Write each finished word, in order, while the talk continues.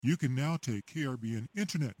You can now take KRBN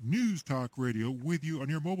Internet News Talk Radio with you on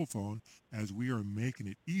your mobile phone as we are making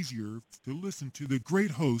it easier to listen to the great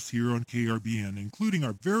hosts here on KRBN, including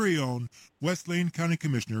our very own West Lane County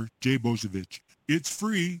Commissioner, Jay Bozevich. It's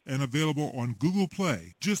free and available on Google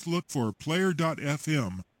Play. Just look for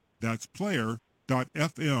player.fm. That's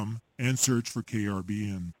player.fm and search for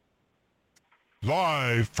KRBN.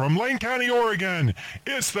 Live from Lane County, Oregon,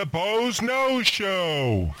 it's the Boze Noze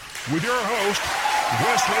Show with your host,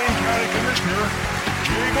 West Lane County Commissioner,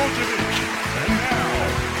 Jay Bozevich. And now,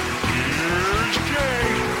 here's Jay.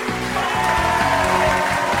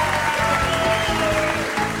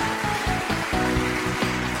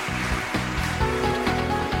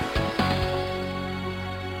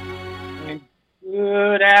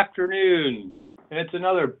 Good afternoon. It's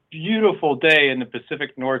another beautiful day in the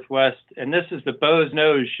Pacific Northwest, and this is the Boze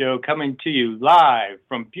Noze Show coming to you live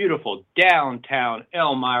from beautiful downtown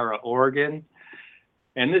Elmira, Oregon.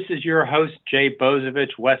 And this is your host, Jay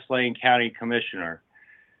Bozevich, West Lane County Commissioner.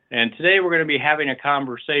 And today we're going to be having a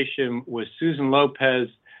conversation with Susan Lopez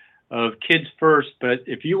of Kids First. But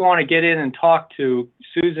if you want to get in and talk to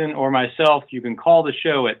Susan or myself, you can call the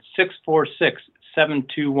show at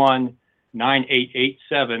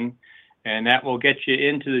 646-721-9887. And that will get you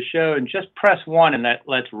into the show. And just press 1, and that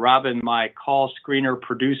lets Robin, my call screener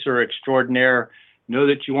producer extraordinaire, know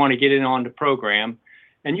that you want to get in on the program.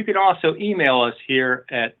 And you can also email us here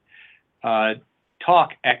at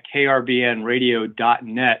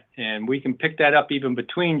talk@krbnradio.net, and we can pick that up even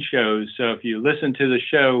between shows. So if you listen to the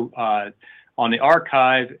show on the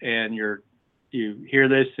archive and you hear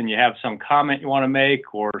this and you have some comment you want to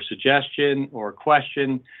make or suggestion or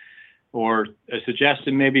question, or a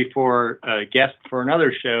suggestion maybe for a guest for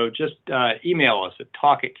another show, just email us at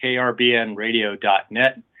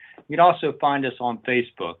talk@krbnradio.net. You can also find us on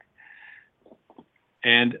Facebook.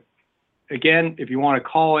 And again, if you want to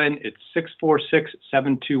call in, it's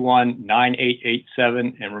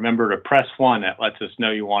 646-721-9887. And remember to press 1. That lets us know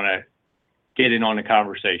you want to get in on the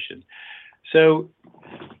conversation. So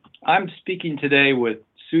I'm speaking today with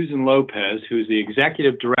Susan Lopez, who's the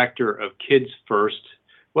Executive Director of Kids First.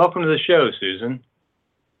 Welcome to the show, Susan.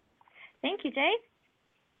 Thank you, Jay.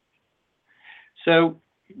 So,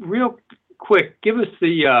 real quick, give us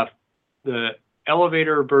the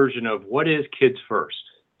elevator version of what is Kids First.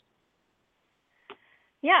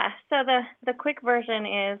 Yeah, so the quick version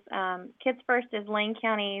is Kids First is Lane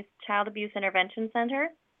County's Child Abuse Intervention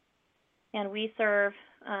Center, and we serve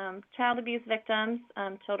child abuse victims,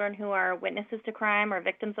 children who are witnesses to crime or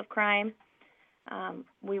victims of crime.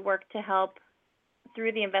 We work to help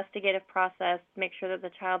through the investigative process, make sure that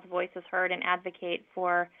the child's voice is heard and advocate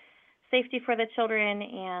for safety for the children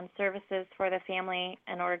and services for the family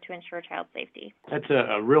in order to ensure child safety. That's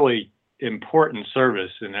a really important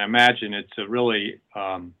service, and I imagine it's a really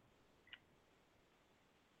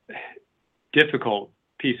difficult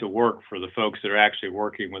piece of work for the folks that are actually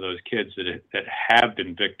working with those kids that have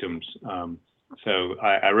been victims. So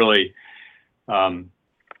I really,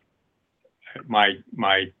 my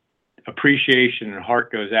appreciation and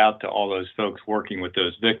heart goes out to all those folks working with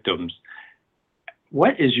those victims.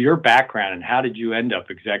 What is your background, and how did you end up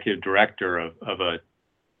executive director of an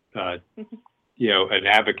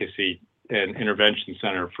advocacy and intervention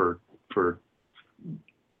center for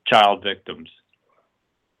child victims?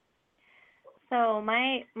 So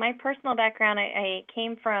my personal background, I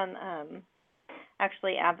came from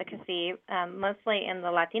actually advocacy, mostly in the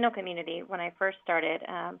Latino community. When I first started,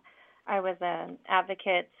 I was an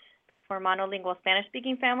advocate for monolingual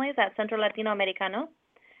Spanish-speaking families at Centro Latino Americano.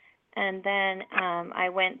 And then I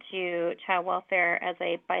went to child welfare as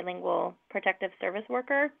a bilingual protective service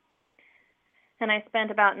worker. And I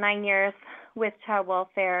spent about 9 years with child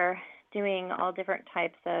welfare doing all different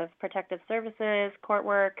types of protective services, court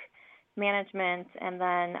work, management. And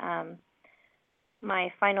then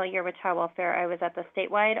my final year with child welfare, I was at the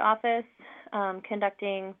statewide office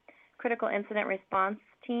conducting critical incident response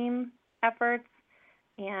team efforts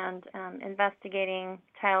and investigating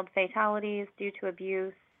child fatalities due to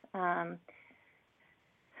abuse,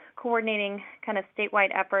 coordinating kind of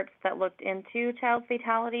statewide efforts that looked into child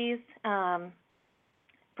fatalities,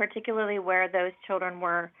 particularly where those children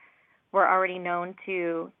were already known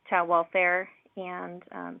to child welfare, and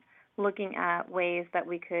looking at ways that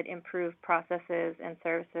we could improve processes and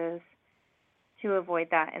services to avoid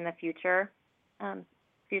that in the future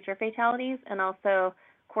fatalities, and also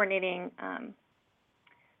coordinating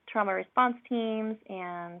trauma response teams,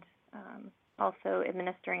 and also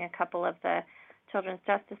administering a couple of the Children's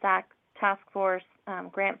Justice Act Task Force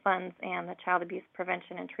grant funds and the Child Abuse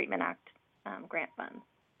Prevention and Treatment Act grant funds.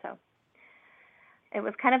 So It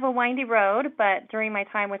was kind of a windy road, but during my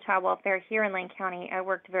time with child welfare here in Lane County, I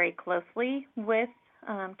worked very closely with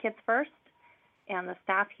Kids First and the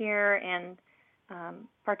staff here, and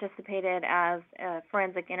participated as a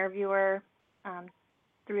forensic interviewer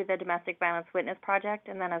through the Domestic Violence Witness Project,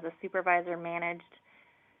 and then as a supervisor managed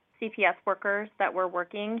CPS workers that were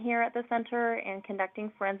working here at the center and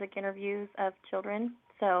conducting forensic interviews of children.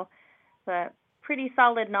 So the pretty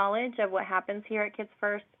solid knowledge of what happens here at Kids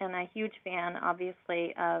First, and a huge fan,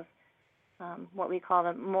 obviously, of what we call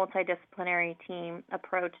the multidisciplinary team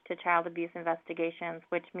approach to child abuse investigations,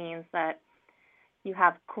 which means that you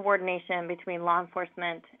have coordination between law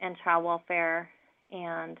enforcement and child welfare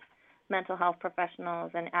and mental health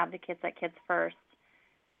professionals and advocates at Kids First.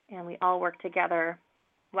 And we all work together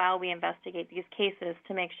while we investigate these cases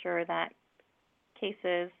to make sure that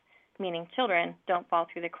cases, meaning children, don't fall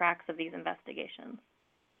through the cracks of these investigations.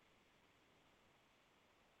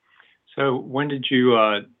 So when did you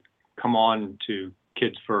come on to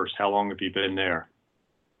Kids First? How long have you been there?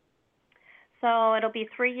 So it'll be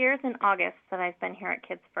 3 years in August that I've been here at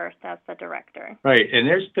Kids First as the director. Right, and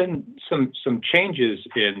there's been some changes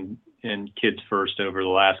in Kids First over the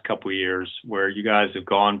last couple of years, where you guys have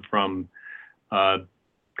gone from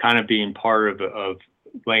kind of being part of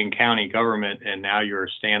Lane County government, and now you're a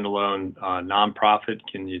standalone nonprofit.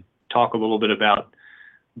 Can you talk a little bit about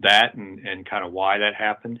that and kind of why that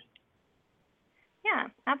happened? Yeah,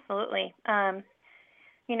 absolutely.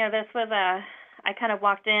 This was I kind of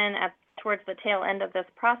walked in towards the tail end of this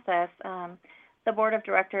process. The board of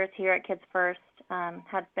directors here at Kids First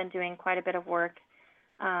had been doing quite a bit of work.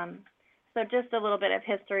 So just a little bit of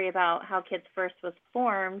history about how Kids First was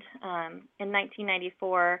formed. In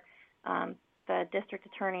 1994, the district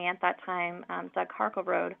attorney at that time, Doug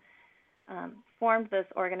Harkleroad, formed this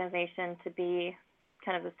organization to be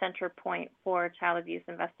kind of the center point for child abuse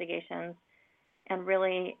investigations, and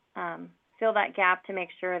really fill that gap to make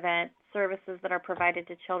sure that services that are provided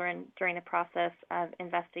to children during the process of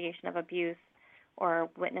investigation of abuse or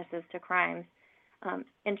witnesses to crimes,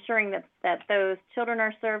 ensuring that those children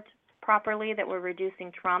are served properly, that we're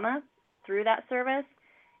reducing trauma through that service,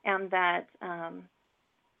 and that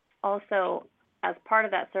also, as part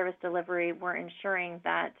of that service delivery, we're ensuring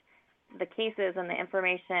that the cases and the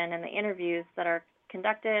information and the interviews that are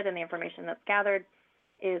conducted and the information that's gathered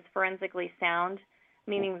is forensically sound,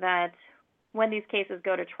 meaning that when these cases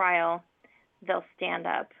go to trial, they'll stand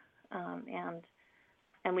up,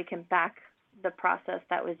 and we can back the process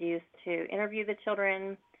that was used to interview the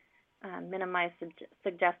children, minimize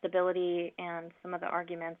suggestibility and some of the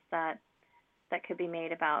arguments that could be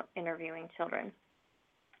made about interviewing children.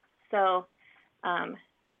 So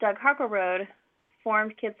Doug Harkleroad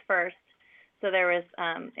formed Kids First. So there was,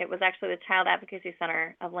 it was actually the Child Advocacy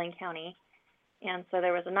Center of Lane County. And so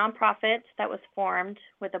there was a nonprofit that was formed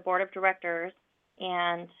with a board of directors,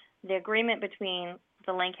 and the agreement between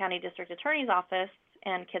the Lane County District Attorney's Office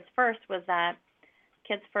and Kids First was that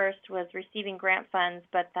Kids First was receiving grant funds,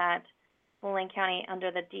 but that Lane County, under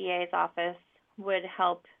the DA's office, would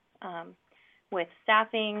help with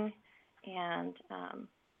staffing and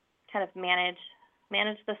kind of manage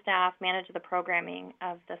the staff, manage the programming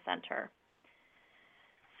of the center.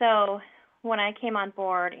 So when I came on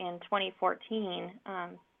board in 2014,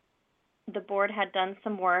 the board had done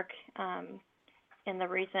some work in the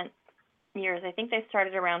recent years. I think they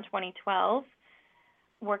started around 2012,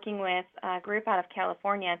 working with a group out of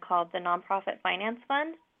California called the Nonprofit Finance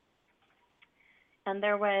Fund. And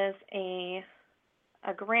there was a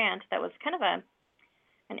grant that was kind of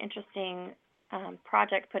an interesting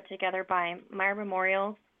project put together by Meyer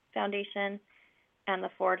Memorial Foundation and the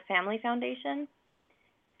Ford Family Foundation.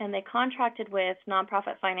 And they contracted with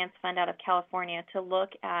Nonprofit Finance Fund out of California to look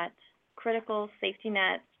at critical safety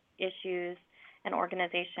net issues and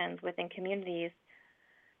organizations within communities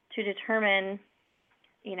to determine,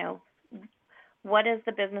 what is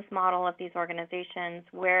the business model of these organizations,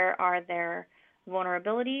 where are their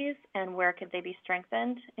vulnerabilities, and where could they be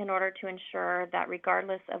strengthened in order to ensure that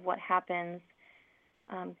regardless of what happens,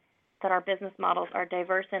 that our business models are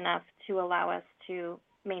diverse enough to allow us to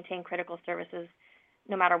maintain critical services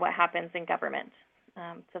no matter what happens in government,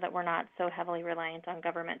 so that we're not so heavily reliant on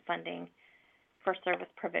government funding for service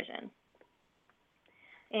provision.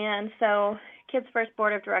 And so Kids First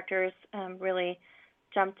Board of Directors really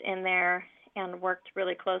jumped in there and worked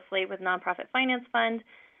really closely with Nonprofit Finance Fund.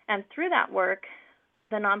 And through that work,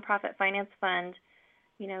 the Nonprofit Finance Fund,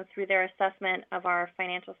 through their assessment of our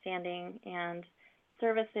financial standing and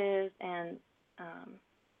services and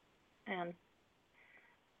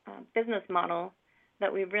business model,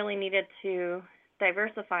 that we really needed to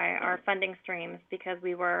diversify our funding streams, because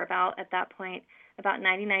we were about, at that point, about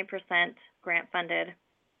 99% grant funded.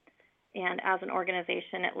 And as an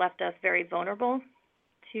organization, it left us very vulnerable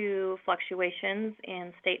to fluctuations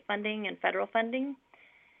in state funding and federal funding.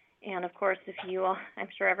 And of course, if you all, I'm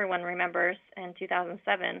sure everyone remembers in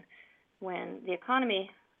 2007 when the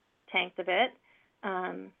economy tanked a bit,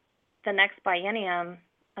 the next biennium,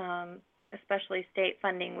 especially state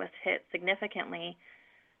funding, was hit significantly,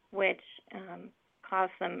 which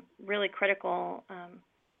caused some really critical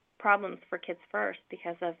problems for Kids First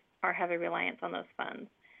because of our heavy reliance on those funds.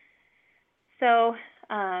 So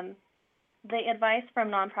the advice from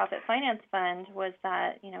Nonprofit Finance Fund was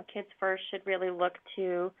that, Kids First should really look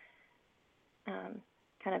to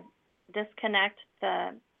kind of disconnect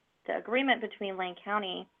the agreement between Lane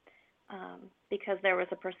County because there was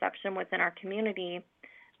a perception within our community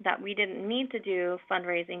that we didn't need to do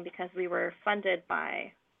fundraising because we were funded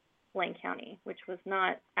by Lane County, which was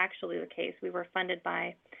not actually the case. We were funded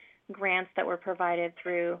by grants that were provided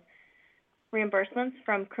through reimbursements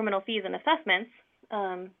from criminal fees and assessments,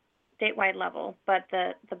 statewide level, but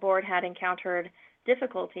the board had encountered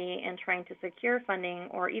difficulty in trying to secure funding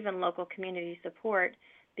or even local community support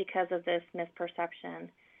because of this misperception.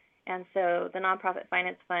 And so the Nonprofit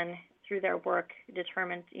Finance Fund, through their work,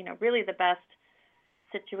 determined, really the best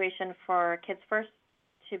situation for Kids First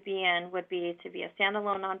to be in would be to be a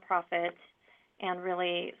standalone nonprofit and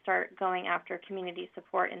really start going after community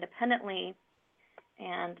support independently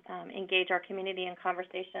and engage our community in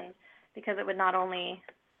conversations, because it would not only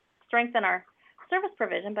strengthen our service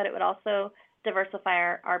provision, but it would also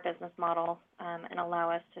diversify our business model and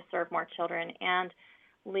allow us to serve more children and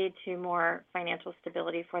lead to more financial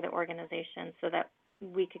stability for the organization so that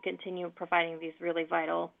we could continue providing these really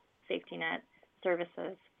vital safety net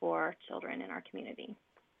services for children in our community.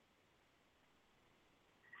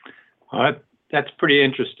 That's pretty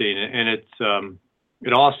interesting, and it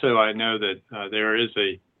also, I know that there is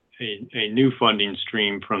a new funding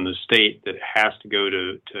stream from the state that has to go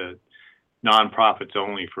to nonprofits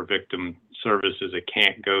only for victim services. It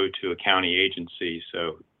can't go to a county agency.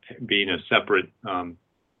 So being a separate,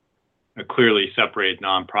 a clearly separated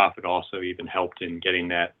nonprofit also even helped in getting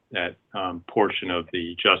that portion of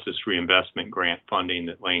the Justice Reinvestment Grant funding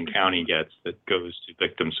that Lane County gets that goes to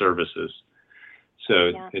victim services. So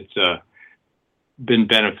yeah. It's been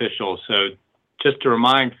beneficial. So just to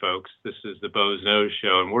remind folks, this is the Boze Noze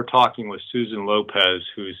Show, and we're talking with Susan Lopez,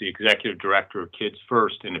 who's the Executive Director of Kids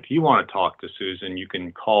First. And if you want to talk to Susan, you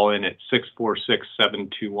can call in at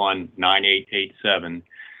 646-721-9887,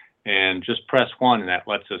 and just press 1, and that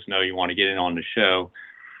lets us know you want to get in on the show.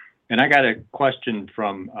 And I got a question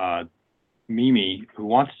from Mimi, who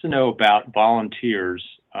wants to know about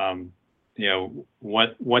volunteers,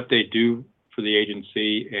 what they do for the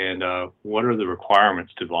agency and what are the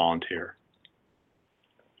requirements to volunteer?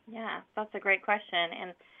 Yeah, that's a great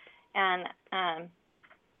question, and I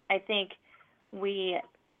think we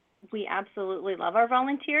absolutely love our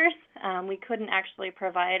volunteers. We couldn't actually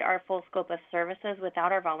provide our full scope of services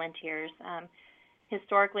without our volunteers.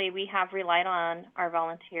 Historically, we have relied on our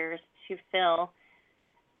volunteers to fill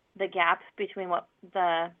the gap between what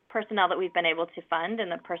the personnel that we've been able to fund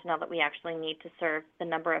and the personnel that we actually need to serve the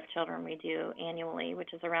number of children we do annually,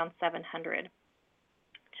 which is around 700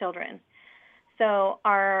 children. So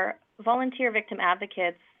our volunteer victim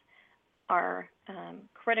advocates are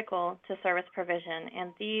critical to service provision,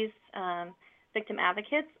 and these victim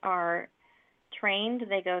advocates are trained.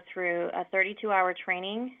 They go through a 32-hour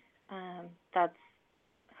training that's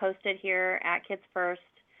hosted here at Kids First.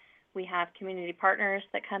 We have community partners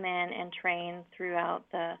that come in and train throughout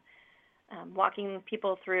the walking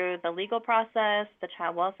people through the legal process, the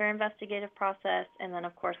child welfare investigative process, and then,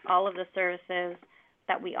 of course, all of the services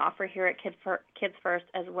that we offer here at Kids First,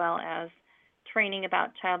 as well as training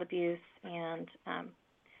about child abuse and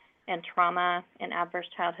trauma and adverse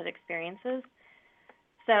childhood experiences.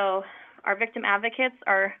 So our victim advocates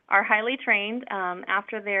are highly trained.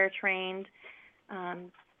 After they're trained,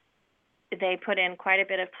 they put in quite a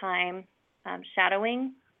bit of time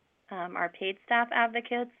shadowing our paid staff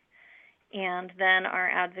advocates, and then our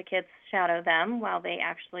advocates shadow them while they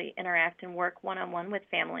actually interact and work one-on-one with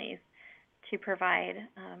families to provide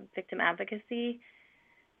victim advocacy.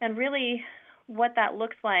 And really what that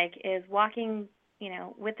looks like is walking,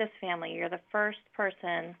 with this family. You're the first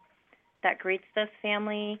person that greets this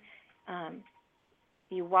family.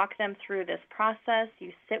 You walk them through this process.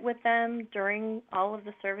 You sit with them during all of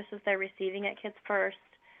the services they're receiving at Kids First.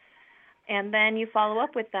 And then you follow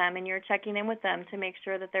up with them, and you're checking in with them to make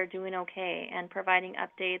sure that they're doing okay and providing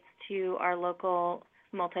updates to our local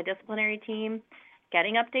multidisciplinary team,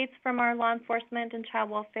 getting updates from our law enforcement and child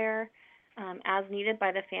welfare as needed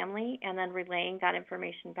by the family, and then relaying that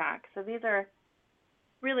information back. So it's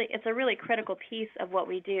a really critical piece of what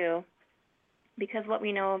we do, because what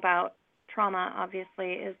we know about trauma,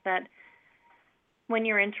 obviously, is that when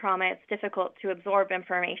you're in trauma, it's difficult to absorb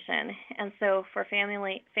information. And so for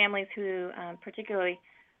families who particularly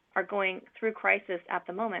are going through crisis at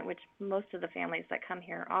the moment, which most of the families that come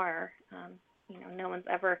here are, no one's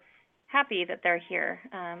ever happy that they're here.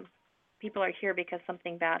 People are here because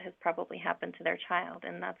something bad has probably happened to their child,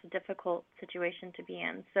 and that's a difficult situation to be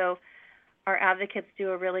in. So our advocates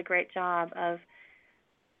do a really great job of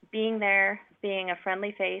being there, being a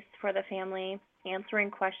friendly face for the family,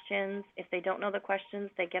 answering questions. If they don't know the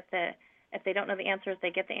questions, if they don't know the answers,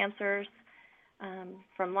 they get the answers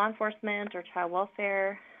from law enforcement or child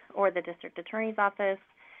welfare or the district attorney's office.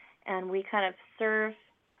 And we kind of serve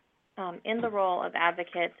in the role of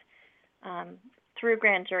advocate through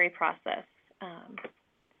grand jury process.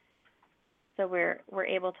 So we're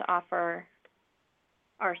able to offer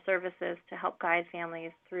our services to help guide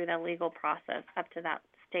families through the legal process up to that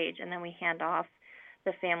stage, and then we hand off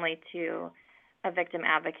the family to a victim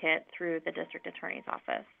advocate through the district attorney's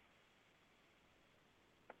office.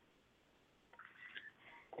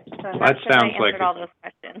 So that sounds I answered all those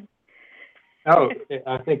questions. Oh,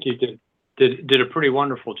 I think you did a pretty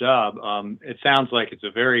wonderful job. It sounds like it's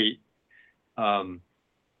a very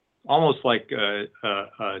almost like a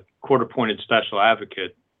court-appointed special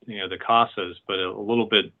advocate, the CASAs, but a little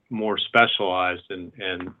bit more specialized and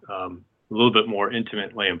a little bit more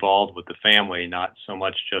intimately involved with the family, not so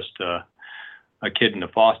much just a kid in the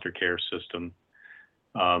foster care system.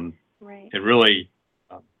 Right. It really,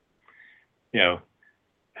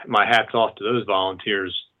 my hat's off to those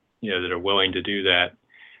volunteers, that are willing to do that.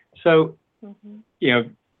 So,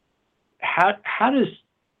 how does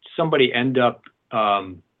somebody end up,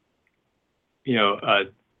 how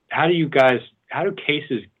do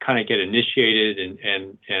cases kind of get initiated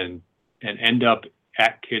and end up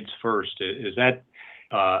at Kids First? Is that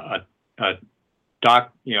a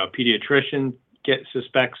pediatrician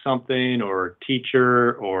suspects something, or a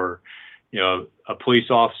teacher, or a police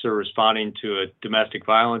officer responding to a domestic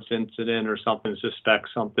violence incident or something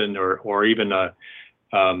suspects something, or even a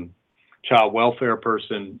child welfare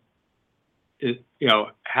person?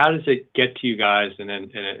 How does it get to you guys, and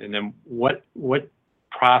then what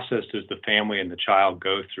process does the family and the child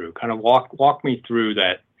go through? Kind of walk me through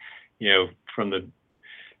that, from the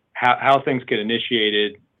how things get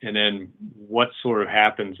initiated, and then what sort of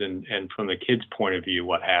happens, and from the kid's point of view,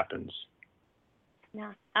 what happens?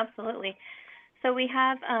 Yeah, absolutely. So we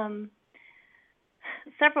have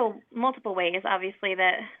multiple ways, obviously,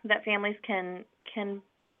 that families can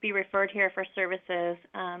be referred here for services.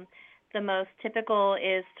 The most typical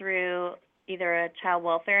is through either a child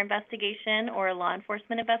welfare investigation or a law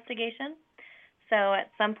enforcement investigation. So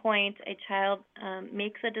at some point, a child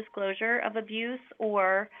makes a disclosure of abuse,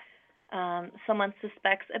 or someone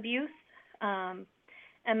suspects abuse.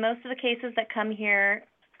 And most of the cases that come here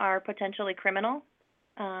are potentially criminal,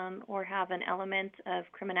 or have an element of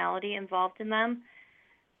criminality involved in them,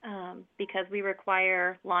 because we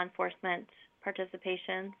require law enforcement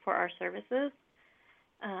participation for our services.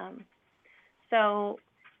 So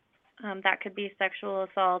that could be sexual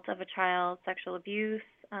assault of a child, sexual abuse.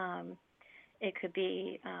 It could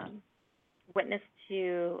be witness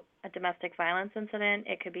to a domestic violence incident.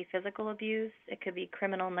 It could be physical abuse. It could be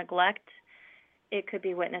criminal neglect. It could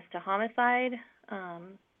be witness to homicide,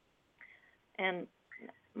 and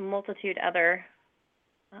multitude other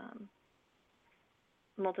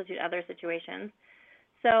situations.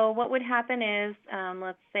 So what would happen is,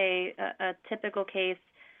 let's say a typical case,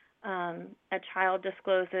 a child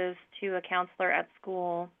discloses to a counselor at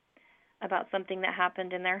school about something that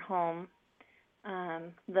happened in their home.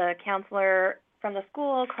 The counselor from the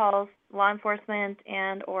school calls law enforcement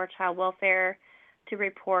and or child welfare to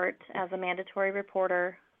report as a mandatory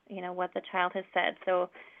reporter, what the child has said. So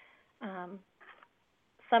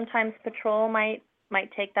sometimes patrol might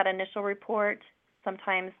take that initial report.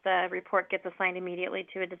 Sometimes the report gets assigned immediately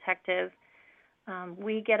to a detective.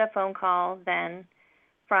 We get a phone call then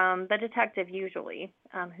from the detective, usually,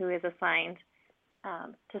 who is assigned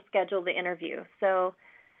to schedule the interview. So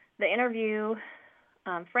the interview,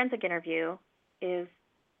 forensic interview, is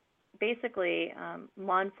basically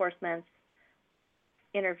law enforcement's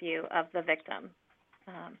interview of the victim.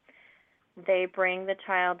 They bring the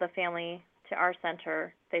child, the family, to our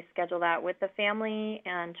center. They schedule that with the family,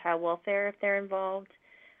 and child welfare, if they're involved,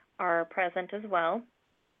 are present as well.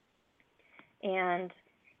 And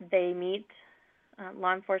they meet,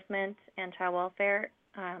 law enforcement and child welfare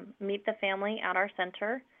meet the family at our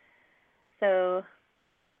center. So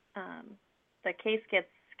the case gets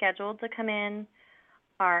scheduled to come in.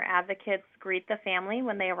 Our advocates greet the family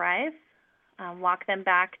when they arrive, walk them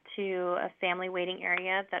back to a family waiting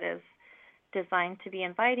area that is designed to be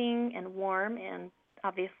inviting and warm and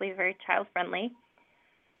obviously very child-friendly.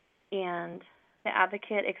 And the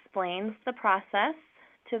advocate explains the process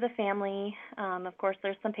to the family. Of course,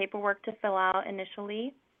 there's some paperwork to fill out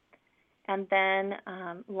initially. And then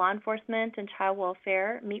law enforcement and child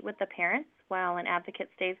welfare meet with the parents while an advocate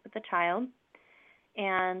stays with the child.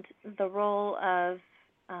 And the role of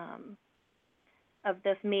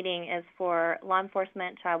this meeting is for law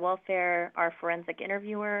enforcement, child welfare, our forensic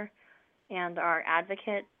interviewer, and our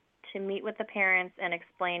advocate to meet with the parents and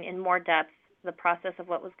explain in more depth the process of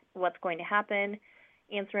what's going to happen,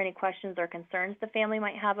 answer any questions or concerns the family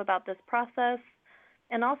might have about this process,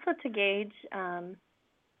 and also to gauge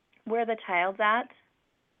where the child's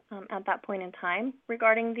at that point in time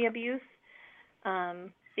regarding the abuse,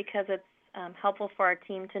 because it's helpful for our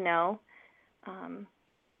team to know.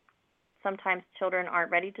 Sometimes children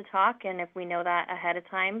aren't ready to talk, and if we know that ahead of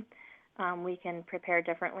time, we can prepare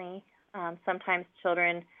differently. Sometimes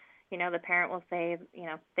children, the parent will say,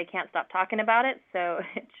 they can't stop talking about it, so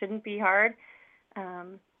it shouldn't be hard.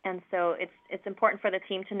 And so it's important for the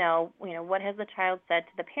team to know, what has the child said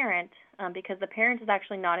to the parent, because the parent is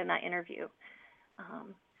actually not in that interview.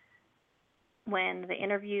 When the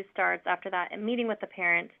interview starts after that meeting with the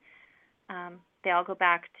parent, they all go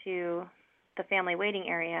back to the family waiting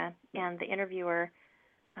area, and the interviewer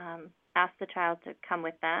asks the child to come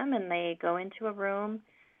with them, and they go into a room,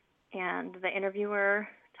 and the interviewer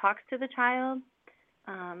talks to the child.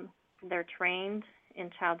 They're trained in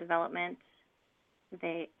child development.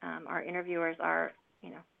 Our interviewers are,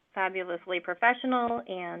 fabulously professional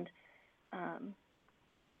and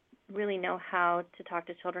really know how to talk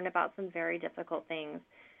to children about some very difficult things.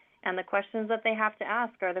 And the questions that they have to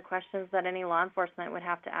ask are the questions that any law enforcement would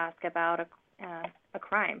have to ask about a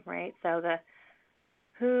crime, right? So the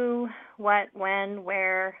who, what, when,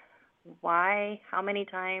 where, why, how many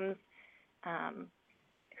times,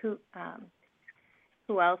 who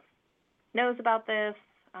else knows about this,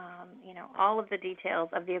 all of the details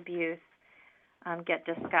of the abuse get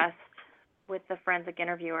discussed with the forensic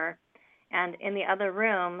interviewer. And in the other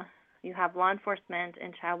room, you have law enforcement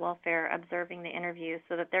and child welfare observing the interview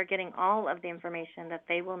so that they're getting all of the information that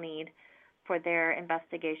they will need for their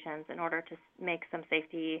investigations in order to make some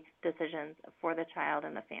safety decisions for the child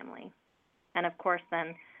and the family. And of course,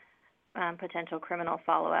 then potential criminal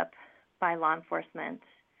follow-up by law enforcement.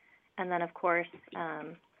 And then, of course,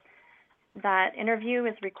 that interview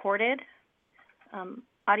is recorded,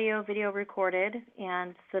 audio, video recorded,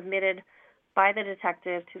 and submitted by the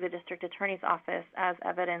detective to the district attorney's office as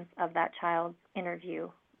evidence of that child's interview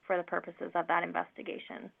for the purposes of that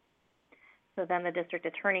investigation. So then the district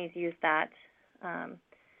attorneys use that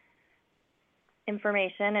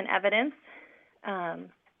information and evidence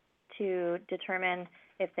to determine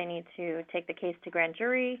if they need to take the case to grand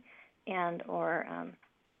jury and or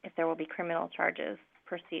if there will be criminal charges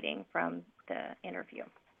proceeding from the interview.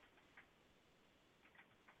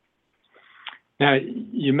 Now,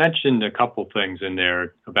 you mentioned a couple things in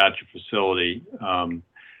there about your facility,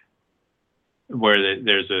 where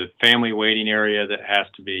there's a family waiting area that has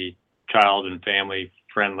to be child and family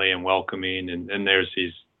friendly and welcoming, and then there's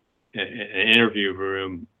an interview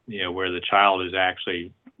room, where the child is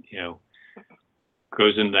actually,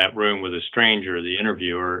 goes into that room with a stranger, the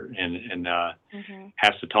interviewer, and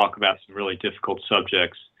has to talk about some really difficult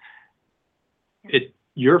subjects.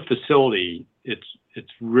 Your facility,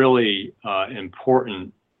 it's really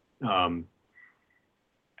important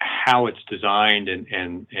how it's designed,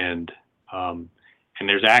 and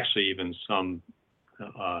there's actually even some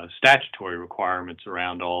statutory requirements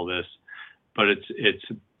around all this, but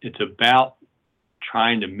it's about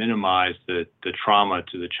trying to minimize the trauma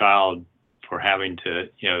to the child for having to,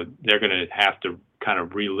 they're going to have to kind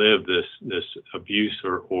of relive this abuse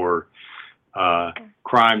or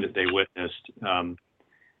crime that they witnessed.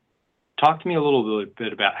 Talk to me a little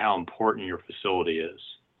bit about how important your facility is.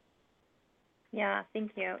 Yeah,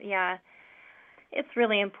 thank you. Yeah, it's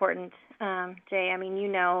really important, Jay. I mean,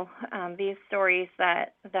 these stories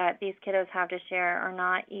that these kiddos have to share are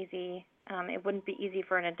not easy. It wouldn't be easy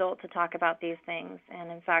for an adult to talk about these things.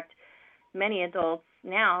 And in fact, many adults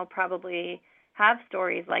now probably have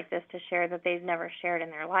stories like this to share that they've never shared in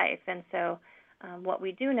their life. And so what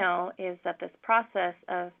we do know is that this process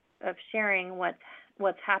of sharing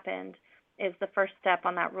what's happened is the first step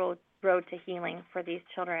on that road to healing for these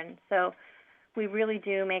children. So we really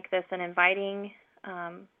do make this an inviting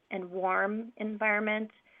and warm environment.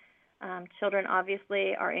 Children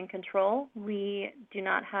obviously are in control. We do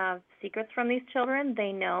not have secrets from these children.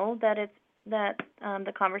 They know that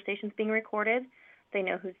the conversation's being recorded. They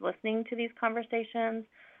know who's listening to these conversations.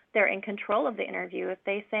 They're in control of the interview. If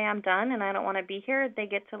they say, I'm done and I don't want to be here, they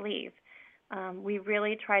get to leave. We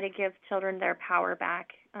really try to give children their power back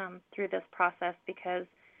through this process because,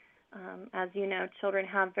 as you know, children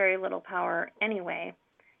have very little power anyway.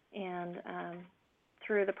 And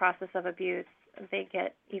through the process of abuse, they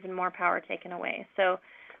get even more power taken away. So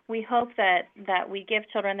we hope that we give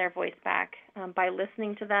children their voice back by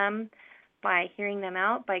listening to them, by hearing them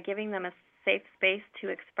out, by giving them a safe space to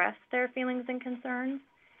express their feelings and concerns.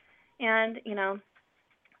 And,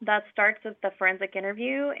 that starts with the forensic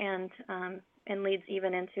interview and leads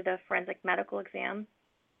even into the forensic medical exam,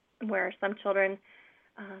 where some children,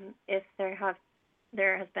 if there has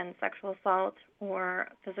been sexual assault or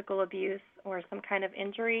physical abuse or some kind of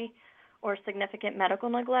injury or significant medical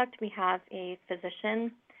neglect, we have a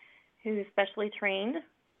physician who's specially trained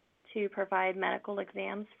to provide medical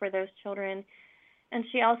exams for those children. And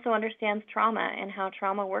she also understands trauma and how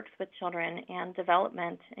trauma works with children and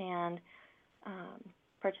development, and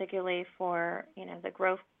particularly for the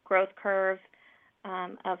growth curve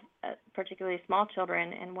of particularly small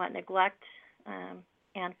children, and what neglect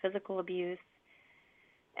and physical abuse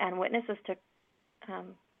and witnesses to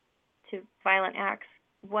violent acts,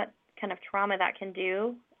 what kind of trauma that can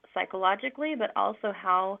do psychologically, but also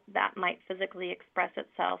how that might physically express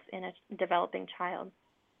itself in a developing child.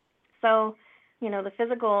 So, the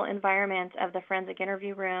physical environment of the forensic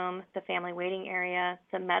interview room, the family waiting area,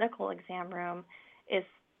 the medical exam room is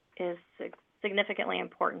significantly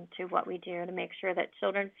important to what we do to make sure that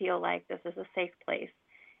children feel like this is a safe place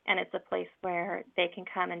and it's a place where they can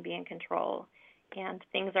come and be in control. And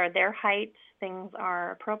things are their height, things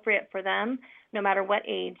are appropriate for them, no matter what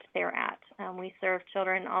age they're at. We serve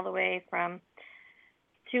children all the way from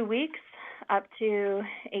 2 weeks up to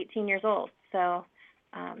 18 years old. So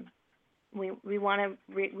we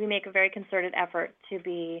make a very concerted effort to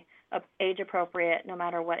be age appropriate, no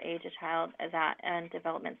matter what age a child is at and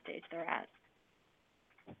development stage they're at.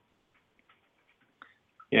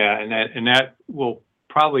 Yeah, and that will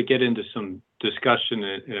probably get into some discussion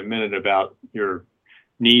in a minute about your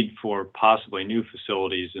need for possibly new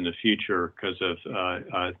facilities in the future because of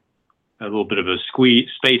a little bit of a space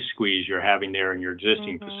squeeze you're having there in your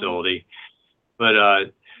existing facility. But I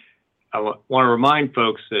want to remind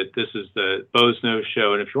folks that this is the Boze Noze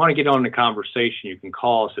Show, and if you want to get on the conversation, you can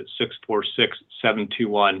call us at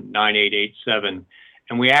 646-721-9887.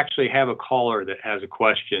 And we actually have a caller that has a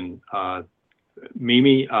question.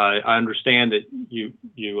 Mimi, I understand that you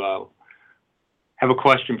have a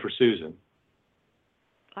question for Susan.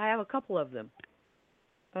 I have a couple of them.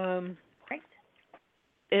 Great.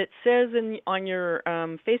 It says on your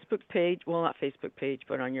Facebook page, well, not Facebook page,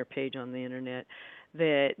 but on your page on the internet,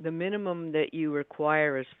 that the minimum that you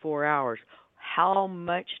require is 4 hours. How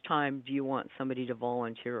much time do you want somebody to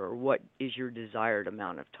volunteer, or what is your desired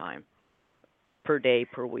amount of time per day,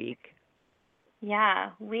 per week?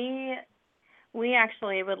 Yeah, we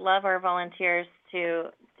actually would love our volunteers to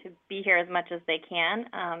be here as much as they can.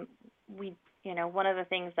 One of the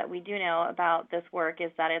things that we do know about this work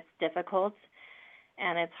is that it's difficult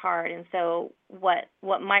and it's hard. And so what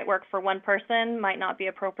might work for one person might not be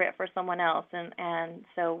appropriate for someone else. And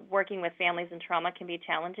so working with families in trauma can be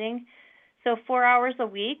challenging. So 4 hours a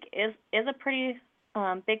week is a pretty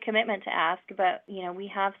big commitment to ask. But, we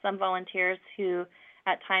have some volunteers who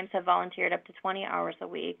at times have volunteered up to 20 hours a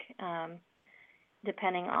week,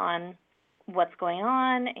 depending on what's going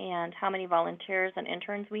on and how many volunteers and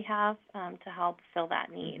interns we have to help fill that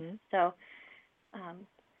need. Mm-hmm.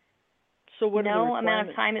 So what no amount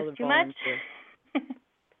of time is too much.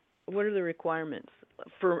 What are the requirements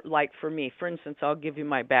for me? For instance, I'll give you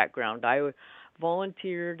my background. I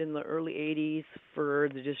volunteered in the early 80s for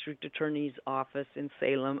the district attorney's office in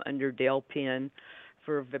Salem under Dale Penn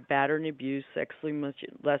for battery and abuse, sexually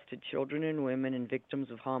molested children and women, and victims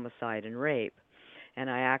of homicide and rape. And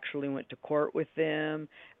I actually went to court with them.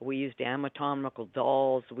 We used anatomical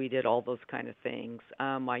dolls. We did all those kind of things.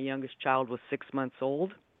 My youngest child was 6 months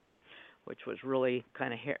old, which was really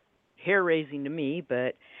kind of hair-raising to me.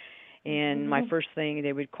 And my first thing,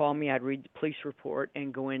 they would call me. I'd read the police report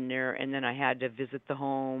and go in there. And then I had to visit the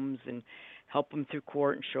homes and help them through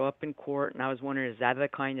court and show up in court. And I was wondering, is that the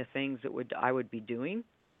kind of things that I would be doing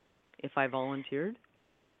if I volunteered?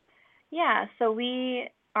 Yeah, so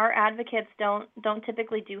our advocates don't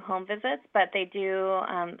typically do home visits, but they do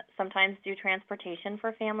sometimes do transportation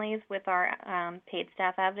for families with our paid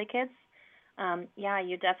staff advocates.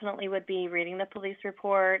 You definitely would be reading the police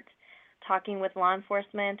report, talking with law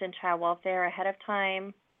enforcement and child welfare ahead of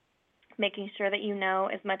time, making sure that you know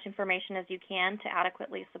as much information as you can to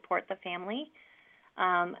adequately support the family.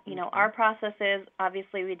 Our process is,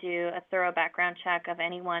 obviously, we do a thorough background check of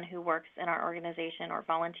anyone who works in our organization or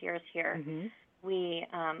volunteers here. Mm-hmm. We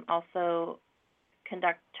also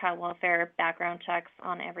conduct child welfare background checks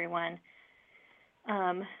on everyone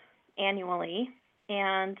annually.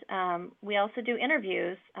 And we also do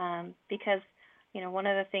interviews because, one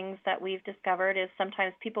of the things that we've discovered is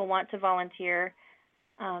sometimes people want to volunteer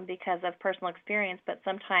because of personal experience, but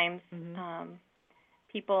sometimes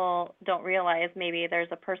people don't realize maybe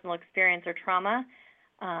there's a personal experience or trauma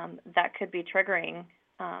that could be triggering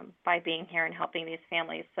by being here and helping these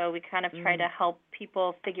families. So we kind of try to help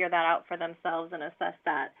people figure that out for themselves and assess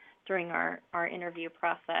that during our interview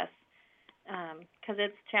process, because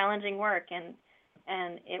it's challenging work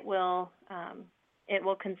and it will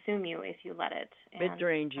consume you if you let it. And, it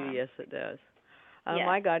drains you, yes, it does. Yes.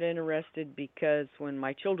 I got interested because when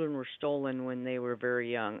my children were stolen when they were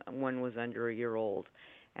very young, one was under a year old,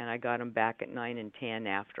 and I got them back at 9 and 10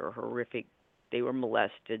 after they were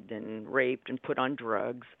molested and raped and put on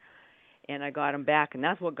drugs, and I got them back, and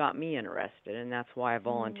that's what got me interested, and that's why I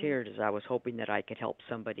volunteered, is I was hoping that I could help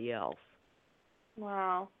somebody else.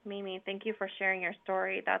 Wow, Mimi, thank you for sharing your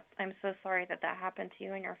story. I'm so sorry that happened to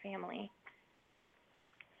you and your family.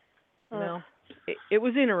 Well, it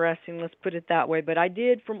was interesting, let's put it that way. But I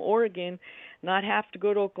did, from Oregon, not have to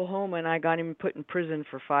go to Oklahoma, and I got him put in prison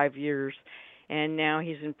for 5 years. And now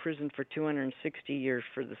he's in prison for 260 years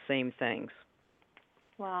for the same things.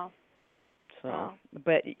 Wow. So, wow.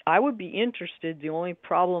 But I would be interested. The only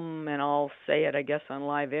problem, and I'll say it, I guess, on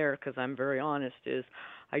live air because I'm very honest, is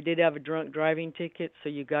I did have a drunk driving ticket, so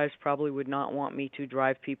you guys probably would not want me to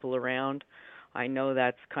drive people around. I know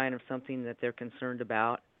that's kind of something that they're concerned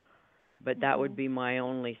about. But that would be my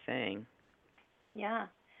only thing. Yeah.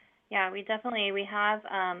 Yeah, we have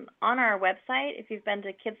on our website, if you've been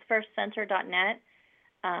to kidsfirstcenter.net,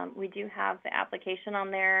 we do have the application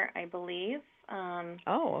on there, I believe.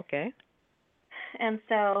 Okay. And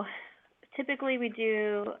so typically we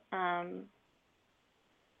do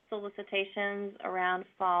solicitations around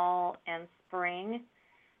fall and spring.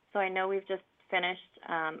 So I know we've just finished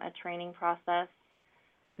a training process,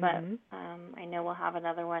 but I know we'll have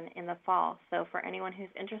another one in the fall. So for anyone who's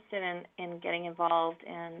interested in getting involved,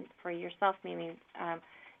 and for yourself, Mimi,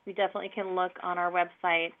 you definitely can look on our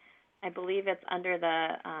website. I believe it's under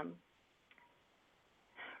the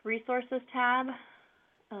resources tab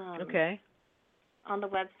on the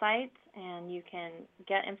website, and you can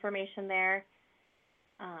get information there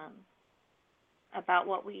about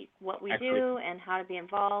what we do and how to be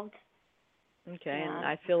involved. Okay, and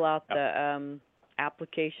I fill out the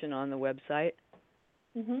application on the website.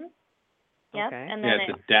 Yep. Okay. And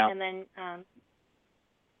then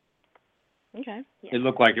okay. Yeah. It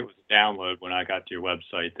looked like it was a download when I got to your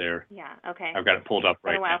website there. Yeah. Okay. I've got it pulled up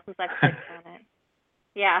right now. It's been a while since I've clicked on it.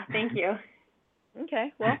 Yeah. Thank you.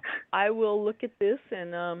 Okay. Well, I will look at this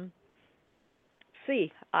and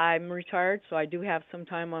see. I'm retired, so I do have some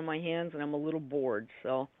time on my hands, and I'm a little bored,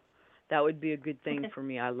 so that would be a good thing for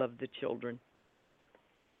me. I love the children.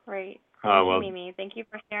 Great. Thank you, Mimi. Thank you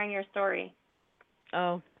for sharing your story.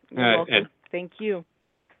 Oh, you're welcome. Thank you.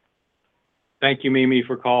 Thank you, Mimi,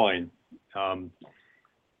 for calling. Gosh,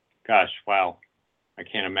 wow. I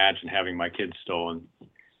can't imagine having my kids stolen.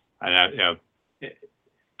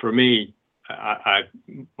 For me,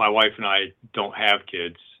 my wife and I don't have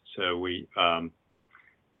kids, so we a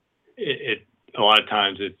lot of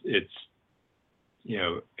times it's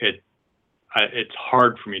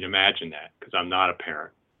hard for me to imagine that because I'm not a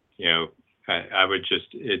parent.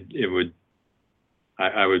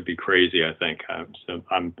 I would be crazy, I think. So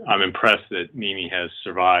I'm impressed that Mimi has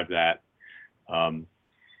survived that.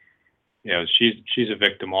 She's a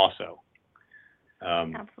victim also.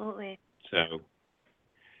 Absolutely. So,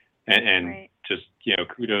 and right. Just,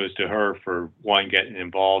 kudos to her for getting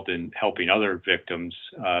involved in helping other victims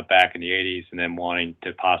back in the 80s and then wanting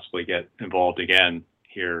to possibly get involved again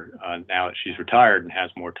here now that she's retired and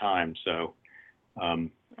has more time. So,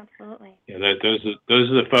 absolutely. Those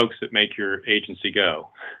are the folks that make your agency go.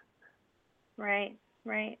 Right.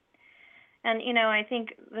 And, I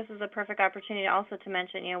think this is a perfect opportunity also to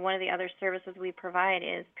mention, one of the other services we provide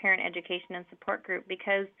is parent education and support group,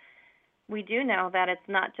 because we do know that it's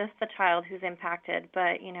not just the child who's impacted,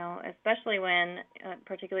 but, especially when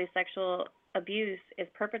particularly sexual abuse is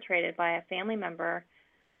perpetrated by a family member,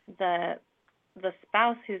 the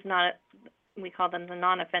spouse who's not, we call them the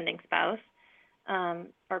non-offending spouse,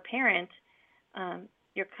 or parent,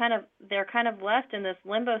 they're kind of left in this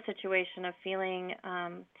limbo situation of feeling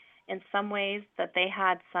in some ways that they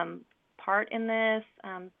had some part in this,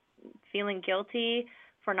 feeling guilty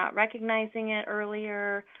for not recognizing it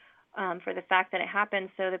earlier, for the fact that it happened.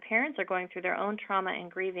 So the parents are going through their own trauma and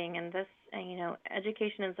grieving, and this,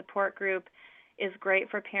 education and support group is great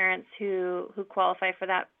for parents who qualify for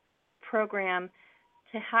that program,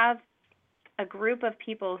 to have a group of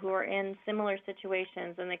people who are in similar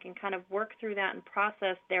situations, and they can kind of work through that and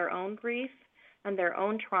process their own grief and their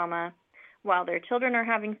own trauma while their children are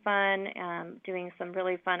having fun, doing some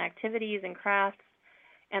really fun activities and crafts,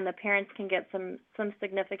 and the parents can get some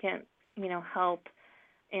significant, help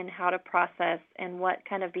in how to process and what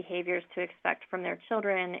kind of behaviors to expect from their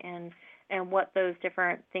children, and what those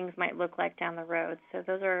different things might look like down the road. So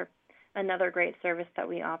those are another great service that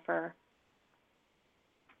we offer.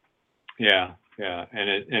 Yeah, and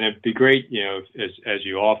it'd be great, as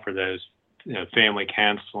you offer those, family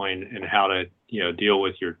counseling and how to, deal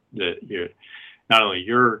with your not only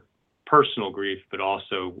your personal grief, but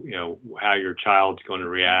also, how your child's going to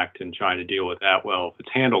react, and trying to deal with that well. If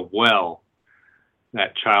it's handled well,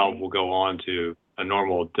 that child will go on to a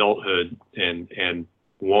normal adulthood and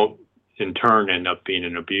won't in turn end up being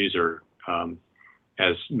an abuser,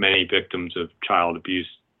 as many victims of child abuse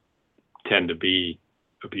tend to be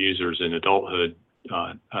abusers in adulthood,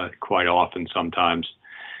 quite often sometimes.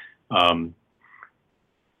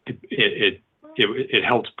 It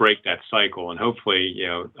helps break that cycle, and hopefully,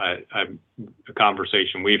 a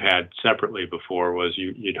conversation we've had separately before was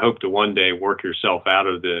you'd hope to one day work yourself out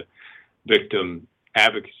of the victim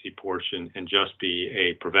advocacy portion and just be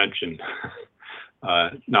a prevention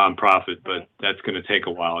nonprofit, but that's going to take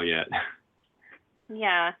a while yet.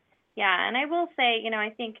 Yeah, and I will say, I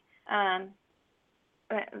think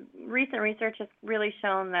recent research has really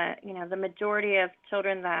shown that, the majority of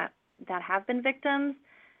children that have been victims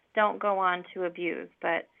don't go on to abuse,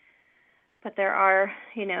 but there are,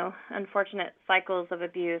 unfortunate cycles of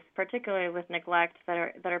abuse, particularly with neglect,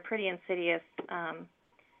 that are pretty insidious,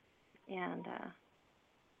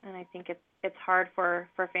 and I think it's hard for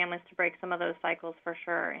families to break some of those cycles for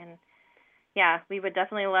sure. And yeah, we would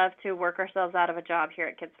definitely love to work ourselves out of a job here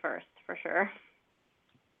at Kids First, for sure.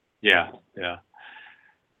 Yeah.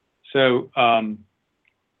 So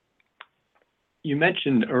you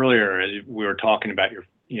mentioned earlier, as we were talking about your,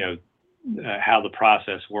 how the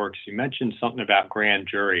process works. You mentioned something about grand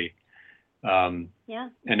jury. Yeah.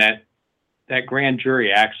 And that grand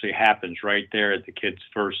jury actually happens right there at the Kids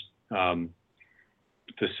First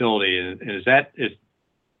facility, and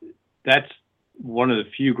that's one of the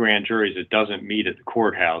few grand juries that doesn't meet at the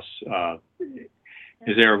courthouse.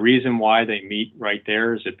 Is there a reason why they meet right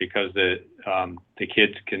there? Is it because the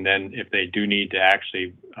kids can then, if they do need to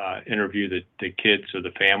actually interview the kids or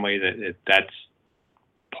the family, that's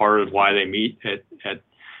part of why they meet at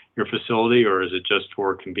your facility, or is it just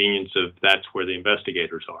for convenience of that's where the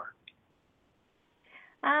investigators are?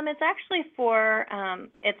 It's actually for,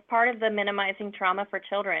 it's part of the minimizing trauma for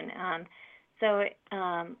children. So,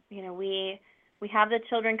 we have the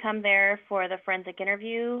children come there for the forensic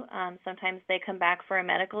interview. Sometimes they come back for a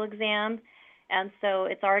medical exam. And so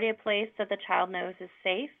it's already a place that the child knows is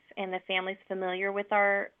safe, and the family's familiar with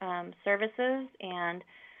our services. And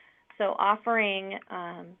so offering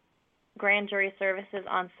grand jury services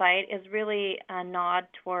on site is really a nod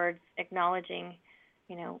towards acknowledging,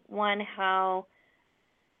 one, how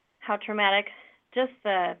traumatic just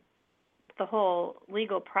the whole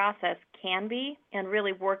legal process can be, and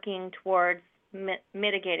really working towards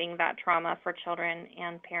mitigating that trauma for children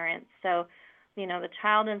and parents. So, the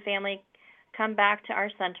child and family come back to our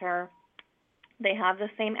center. They have the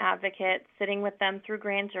same advocate sitting with them through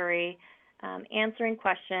grand jury, answering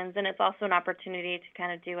questions, and it's also an opportunity to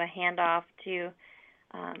kind of do a handoff to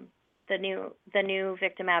the new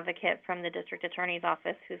victim advocate from the district attorney's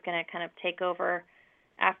office, who's going to kind of take over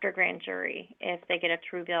after grand jury if they get a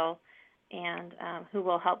true bill, and who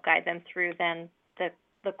will help guide them through then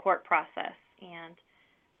the court process and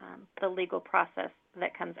the legal process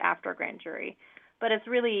that comes after grand jury. But it's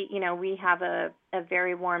really, we have a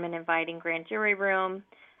very warm and inviting grand jury room,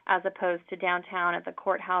 as opposed to downtown at the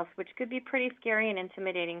courthouse, which could be pretty scary and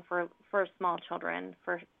intimidating for small children,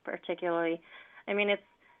 particularly. I mean,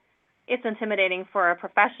 it's intimidating for a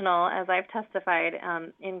professional, as I've testified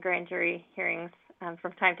in grand jury hearings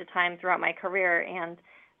from time to time throughout my career, and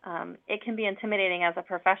it can be intimidating as a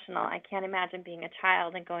professional. I can't imagine being a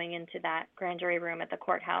child and going into that grand jury room at the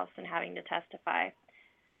courthouse and having to testify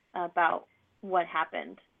about what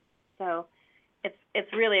happened. So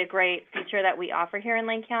it's really a great feature that we offer here in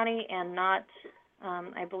Lane County, and not,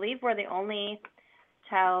 I believe we're the only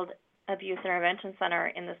child abuse intervention center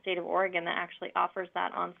in the state of Oregon that actually offers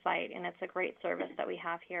that on site, and it's a great service that we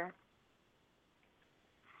have here.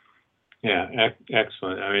 Yeah,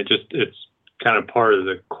 excellent. I mean, it's kind of part of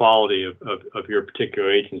the quality of your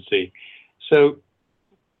particular agency. So,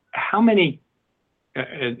 how many?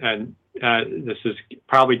 And this is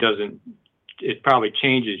probably doesn't. It probably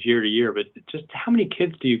changes year to year, but just how many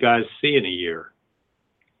kids do you guys see in a year?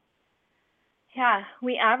 Yeah,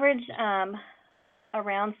 we average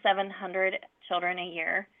around 700 children a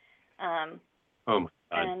year. Oh my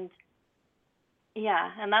God. And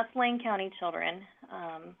yeah, and that's Lane County children,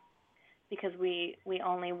 because we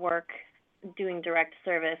only work doing direct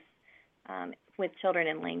service with children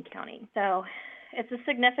in Lane County. So it's a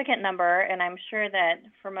significant number, and I'm sure that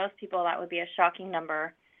for most people that would be a shocking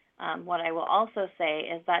number. What I will also say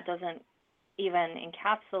is that doesn't even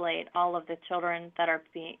encapsulate all of the children that are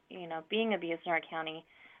being abused in our county,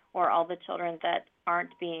 or all the children that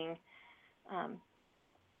aren't being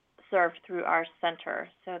served through our center.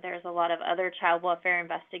 So there's a lot of other child welfare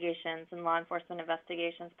investigations and law enforcement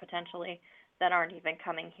investigations potentially that aren't even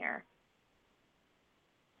coming here.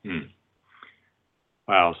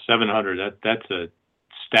 Wow, 700. That's a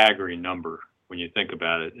staggering number when you think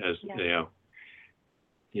about it. As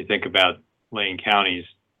you think about Lane County's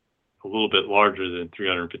a little bit larger than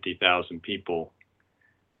 350,000 people.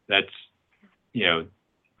 That's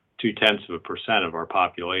 0.2% of our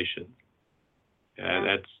population.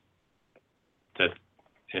 That's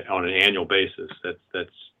on an annual basis. That's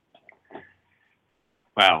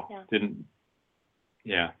wow.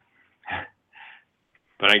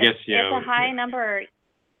 But I guess it's a high number.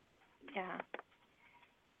 Yeah.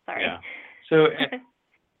 Sorry. Yeah. So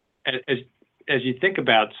as you think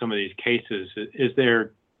about some of these cases,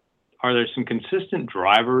 are there some consistent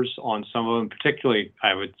drivers on some of them? Particularly,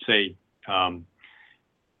 I would say,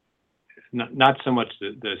 not so much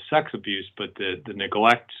the sex abuse, but the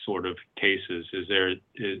neglect sort of cases.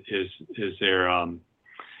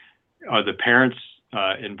 Are the parents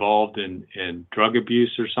involved in drug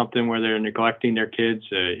abuse or something where they're neglecting their kids?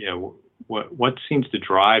 What seems to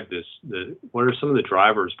drive this? What are some of the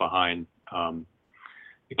drivers behind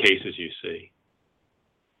the cases you see?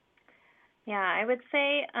 Yeah, I would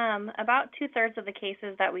say about 2/3 of the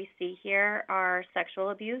cases that we see here are sexual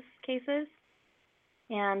abuse cases,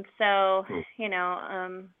 and so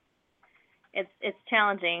it's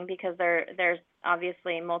challenging because there's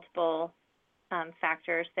obviously multiple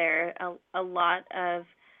factors there. A lot of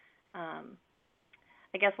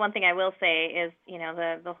I guess one thing I will say is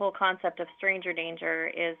the whole concept of stranger danger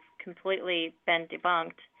is completely been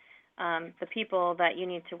debunked. The people that you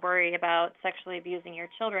need to worry about sexually abusing your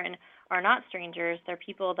children are not strangers. They're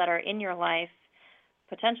people that are in your life,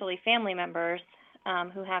 potentially family members,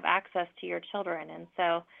 who have access to your children. And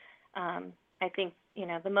so I think,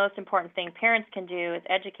 the most important thing parents can do is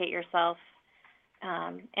educate yourself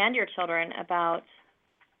and your children about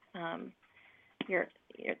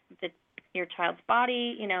your child's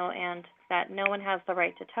body, and that no one has the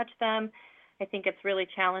right to touch them. I think it's really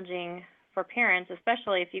challenging for parents,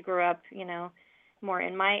 especially if you grew up, more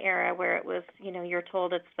in my era where it was, you're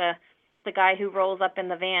told it's the guy who rolls up in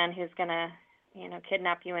the van who's going to,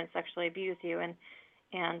 kidnap you and sexually abuse you.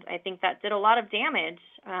 And I think that did a lot of damage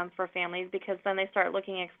for families, because then they start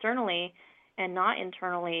looking externally and not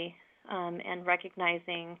internally, and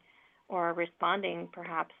recognizing or responding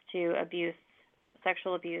perhaps to abuse,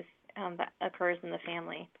 sexual abuse that occurs in the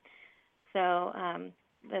family. So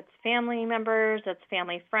that's family members, it's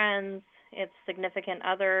family friends, it's significant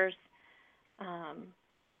others,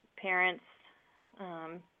 parents,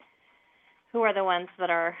 who are the ones that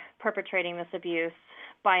are perpetrating this abuse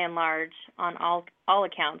by and large on all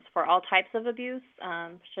accounts for all types of abuse,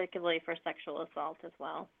 particularly for sexual assault as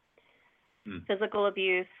well. Physical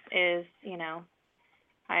abuse is,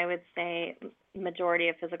 I would say majority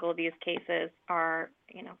of physical abuse cases are,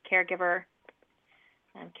 caregiver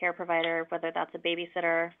and care provider, whether that's a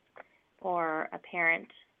babysitter or a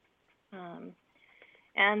parent.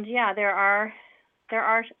 And yeah, there are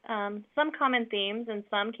some common themes in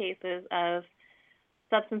some cases of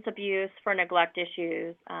substance abuse for neglect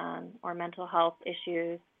issues, or mental health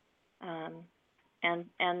issues, and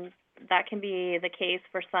that can be the case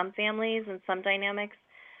for some families and some dynamics.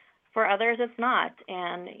 For others, it's not,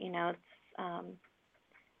 and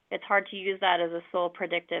it's hard to use that as a sole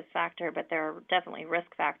predictive factor, but there are definitely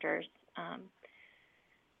risk factors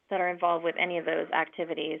that are involved with any of those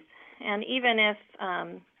activities. And even if,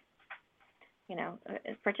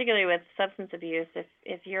 particularly with substance abuse,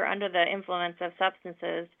 if you're under the influence of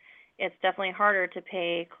substances, it's definitely harder to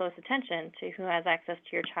pay close attention to who has access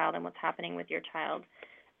to your child and what's happening with your child.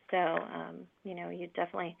 So, you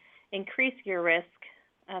definitely, increase your risk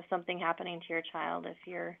of something happening to your child if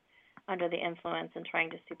you're under the influence and trying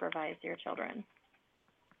to supervise your children.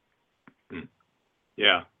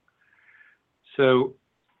 Yeah. So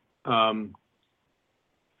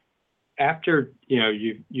after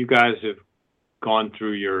you guys have gone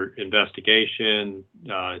through your investigation,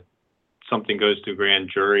 something goes to grand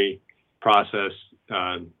jury process,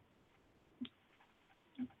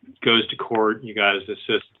 goes to court. You guys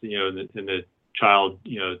assist, in the child,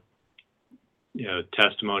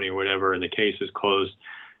 testimony or whatever, and the case is closed.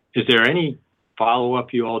 Is there any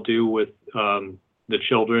follow-up you all do with the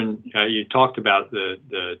children? You talked about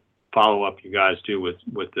the follow-up you guys do with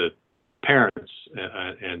the parents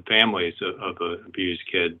and families of an abused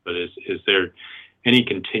kid, but is there any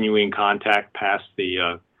continuing contact past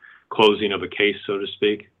the closing of a case, so to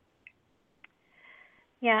speak?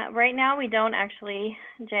 Yeah, right now we don't actually,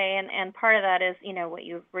 Jay, and part of that is, what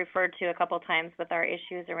you referred to a couple times with our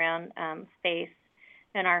issues around space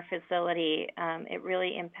in our facility. It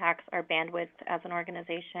really impacts our bandwidth as an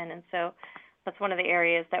organization, and so that's one of the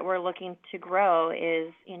areas that we're looking to grow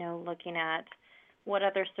is, looking at what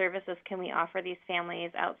other services can we offer these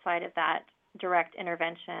families outside of that direct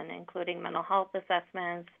intervention, including mental health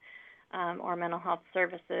assessments or mental health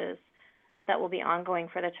services that will be ongoing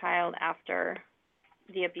for the child after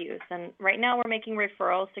the abuse. And right now we're making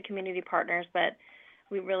referrals to community partners, but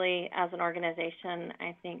we really, as an organization,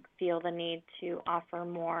 I think, feel the need to offer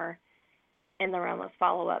more in the realm of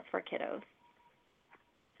follow-up for kiddos.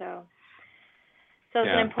 So it's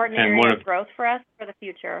an important area of growth for us for the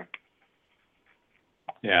future.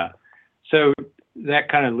 Yeah. So that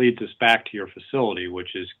kind of leads us back to your facility,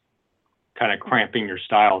 which is kind of cramping your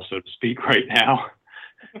style, so to speak, right now.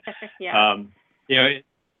 Yeah.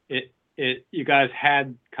 You guys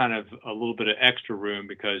had kind of a little bit of extra room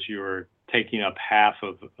because you were taking up half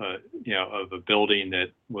of a building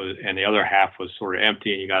that was, and the other half was sort of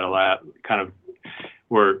empty, and you got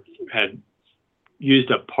had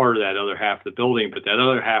used up part of that other half of the building, but that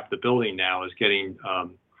other half of the building now is getting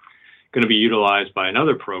going to be utilized by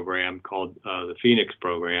another program called the Phoenix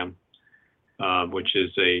program, which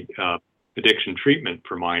is a addiction treatment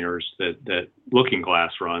for minors that Looking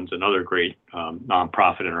Glass runs, another great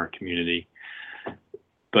nonprofit in our community.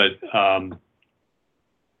 But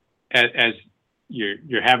as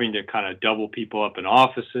you're having to kind of double people up in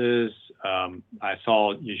offices, I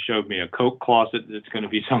saw you showed me a coat closet that's going to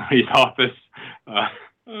be somebody's office,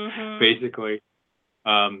 basically.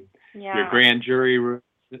 Your grand jury room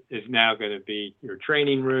is now going to be your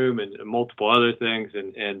training room and multiple other things,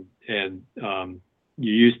 and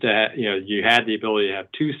you used to you had the ability to have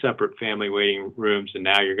two separate family waiting rooms, and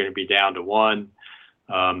now you're going to be down to one.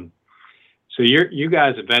 So you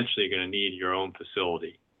guys eventually going to need your own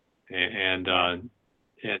facility, and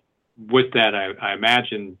with that, I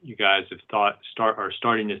imagine you guys have are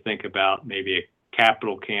starting to think about maybe a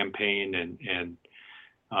capital campaign and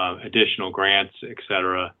additional grants, et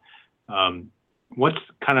cetera. What's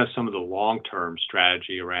kind of some of the long-term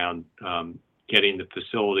strategy around getting the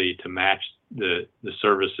facility to match the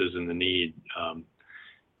services and the need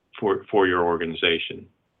for your organization?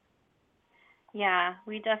 Yeah,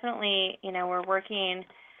 we definitely, we're working.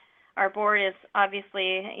 Our board is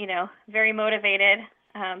obviously, very motivated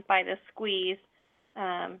by the squeeze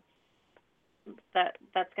that's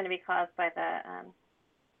going to be caused by the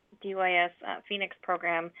DYS Phoenix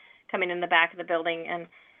program coming in the back of the building, and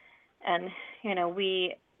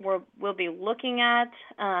we'll be looking at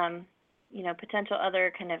potential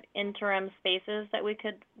other kind of interim spaces that we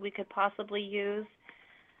could possibly use,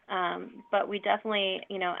 but we definitely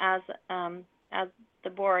as the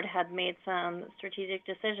board had made some strategic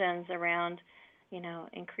decisions around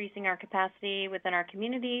increasing our capacity within our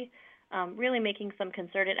community, really making some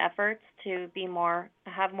concerted efforts to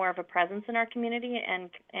have more of a presence in our community and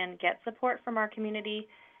get support from our community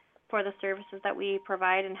for the services that we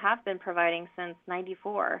provide and have been providing since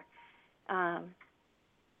 '94.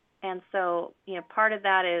 And so, part of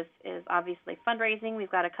that is obviously fundraising.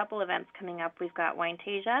 We've got a couple events coming up. We've got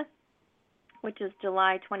Winetasia, which is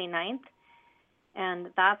July 29th, and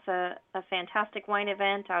that's a fantastic wine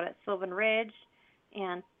event out at Sylvan Ridge,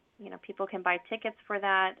 and people can buy tickets for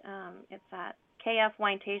that. It's at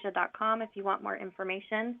kfwinetasia.com if you want more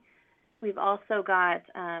information. We've also got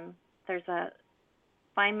there's a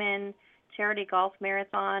Feynman Charity Golf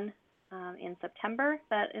Marathon in September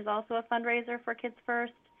that is also a fundraiser for Kids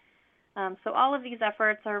First. So all of these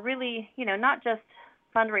efforts are really, not just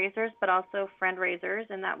fundraisers, but also friend-raisers,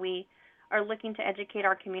 in that we are looking to educate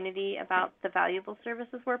our community about the valuable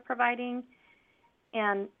services we're providing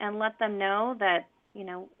and let them know that,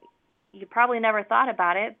 you probably never thought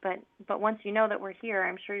about it, but once you know that we're here,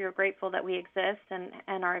 I'm sure you're grateful that we exist and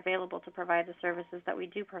are available to provide the services that we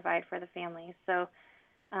do provide for the families. So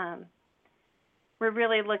we're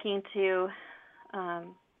really looking to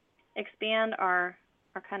expand our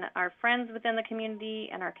friends within the community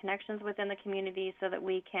and our connections within the community so that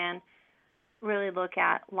we can really look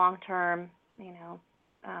at long-term,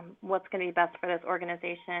 what's going to be best for this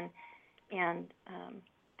organization and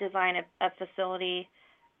design a facility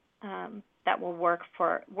that will work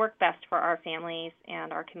best for our families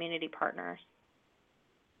and our community partners.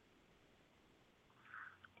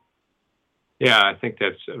 Yeah, I think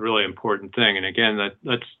that's a really important thing. And again,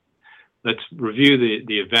 let's review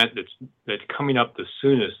the event that's coming up the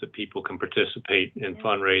soonest that people can participate in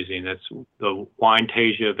fundraising. That's the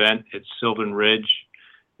Wine-tasia event at Sylvan Ridge,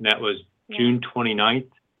 and that was June 29th.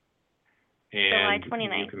 And July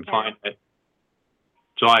 29th. You can find that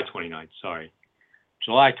July 29th. Sorry,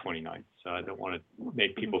 July 29th. So I don't want to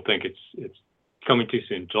make people think it's coming too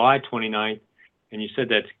soon. July 29th, and you said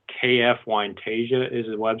that's KF Wine-tasia is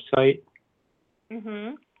the website.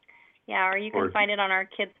 Mhm. Yeah, or you can find it on our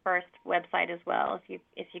Kids First website as well.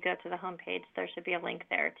 If you go to the homepage, there should be a link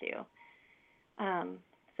there too.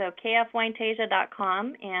 So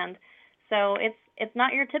kfwinetasia.com, and so it's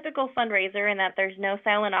not your typical fundraiser in that there's no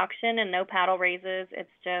silent auction and no paddle raises.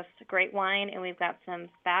 It's just great wine, and we've got some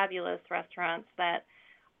fabulous restaurants that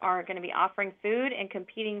are going to be offering food and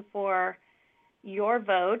competing for your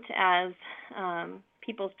vote as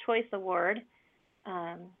People's Choice Award.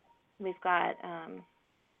 We've got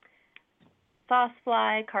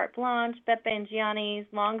Saucefly, Carte Blanche, Pepe and Gianni's,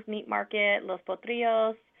 Long's Meat Market, Los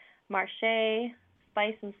Potrillos, Marché,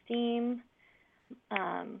 Spice and Steam,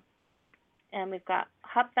 and we've got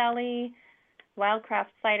Hop Valley, Wildcraft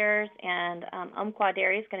Ciders, and Umpqua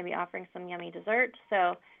Dairy is going to be offering some yummy dessert.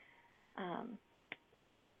 So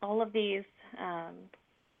all of these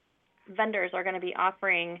vendors are going to be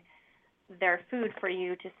offering their food for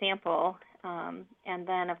you to sample, and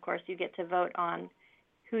then, of course, you get to vote on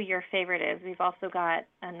who your favorite is. We've also got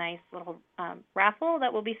a nice little raffle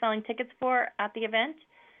that we'll be selling tickets for at the event.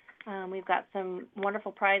 We've got some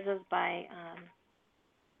wonderful prizes by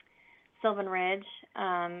Sylvan Ridge.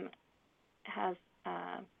 Has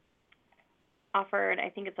offered, I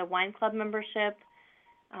think it's a wine club membership.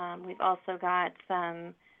 We've also got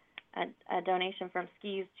a donation from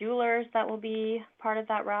Ski's Jewelers that will be part of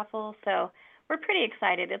that raffle. So we're pretty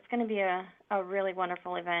excited. It's going to be a really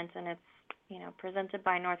wonderful event, and it's presented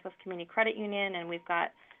by Northwest Community Credit Union, and we've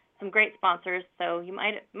got some great sponsors. So you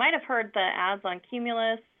might have heard the ads on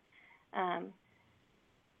Cumulus.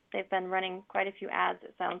 They've been running quite a few ads,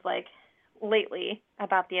 it sounds like, lately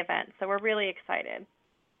about the event. So we're really excited.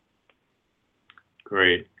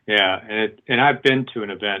 Great. Yeah, and I've been to an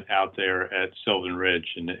event out there at Sylvan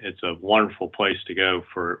Ridge, and it's a wonderful place to go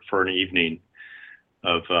for an evening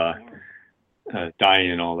of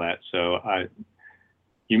dining and all that. So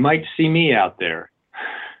you might see me out there.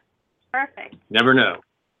 Perfect. Never know.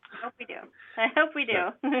 I hope we do. I hope we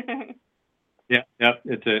do. Yeah.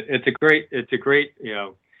 It's a great.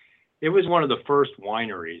 It was one of the first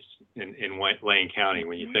wineries in Lane County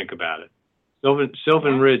when you think about it.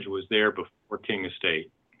 Sylvan Ridge was there before King Estate.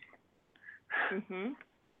 Mhm.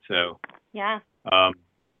 So. Yeah.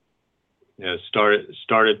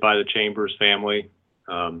 Started by the Chambers family,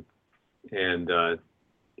 and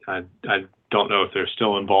I don't know if they're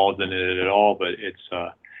still involved in it at all, but it's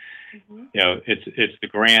it's the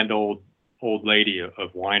grand old lady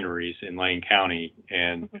of wineries in Lane County,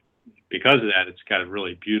 and because of that, it's got a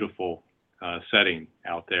really beautiful setting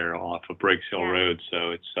out there off of Briggs Hill Road.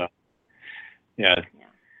 So it's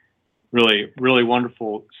really, really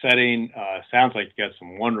wonderful setting. Sounds like you got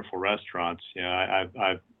some wonderful restaurants. You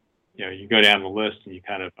go down the list and you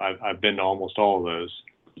I've been to almost all of those.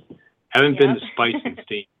 Haven't been to Spice and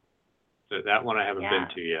Steam. So that one I haven't been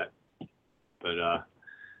to yet. But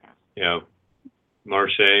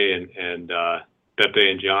Marché and Pepe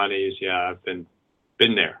and Gianni's, I've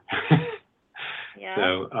been there. Yeah.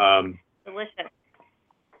 So delicious.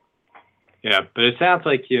 Yeah, but it sounds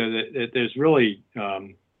like that there's really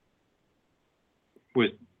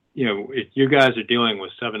if you guys are dealing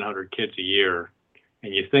with 700 kids a year,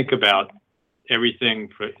 and you think about everything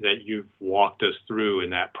that you've walked us through in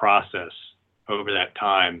that process over that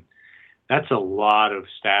time, that's a lot of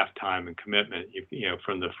staff time and commitment.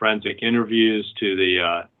 From the forensic interviews to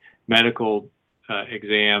the medical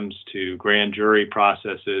exams to grand jury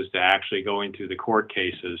processes to actually going through the court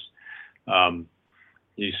cases.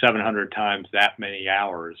 700 times that many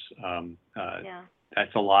hours.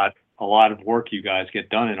 That's a lot of work you guys get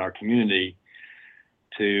done in our community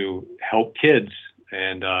to help kids.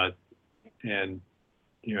 And and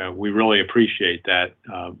we really appreciate that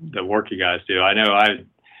the work you guys do. I know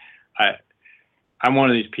I'm one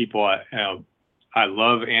of these people. I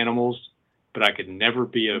love animals, but I could never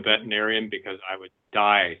be a veterinarian because I would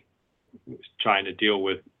die trying to deal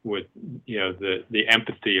with the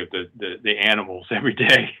empathy of the animals every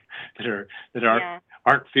day that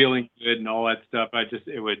aren't feeling good and all that stuff.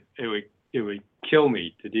 It would kill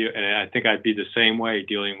me to deal, and I think I'd be the same way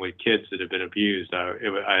dealing with kids that have been abused. I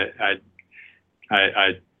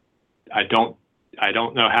don't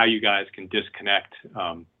know how you guys can disconnect.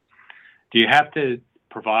 Do you have to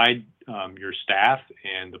provide your staff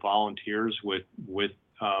and the volunteers with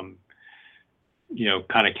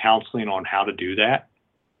kind of counseling on how to do that?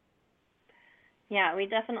 Yeah, we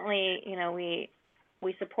definitely,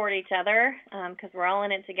 we support each other because we're all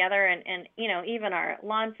in it together, and even our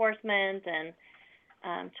law enforcement and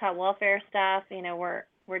child welfare staff,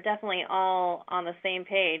 we're definitely all on the same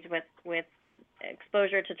page with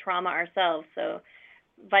exposure to trauma ourselves. So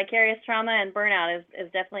vicarious trauma and burnout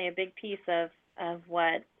is definitely a big piece of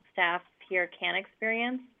what staff here can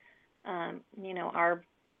experience. Our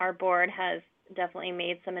board has definitely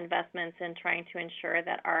made some investments in trying to ensure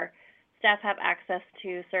that our staff have access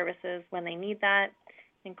to services when they need that,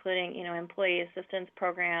 including, employee assistance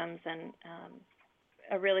programs and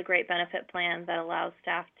a really great benefit plan that allows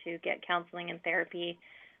staff to get counseling and therapy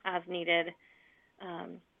as needed,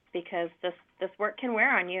 because this work can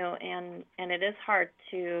wear on you, and it is hard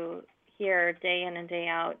to hear day in and day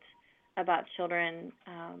out about children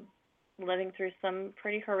living through some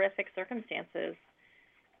pretty horrific circumstances,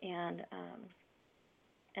 and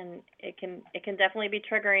it can definitely be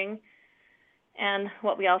triggering. And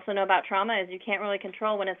what we also know about trauma is you can't really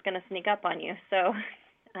control when it's going to sneak up on you. So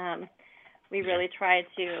we really try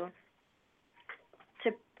to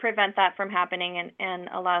prevent that from happening and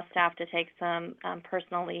allow staff to take some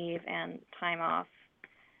personal leave and time off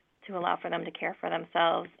to allow for them to care for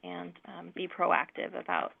themselves and be proactive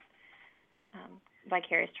about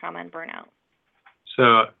vicarious trauma and burnout.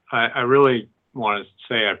 So I really want to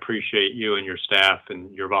say I appreciate you and your staff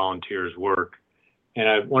and your volunteers' work. And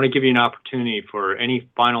I want to give you an opportunity for any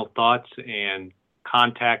final thoughts and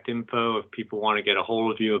contact info if people want to get a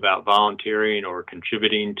hold of you about volunteering or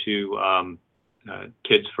contributing to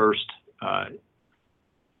Kids First.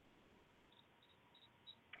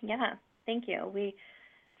 Yeah, thank you.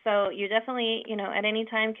 So you definitely, at any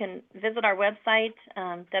time can visit our website,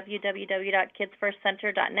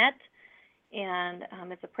 www.kidsfirstcenter.net. And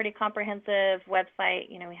it's a pretty comprehensive website.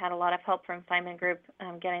 We had a lot of help from Simon Group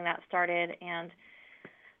getting that started and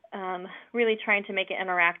really trying to make it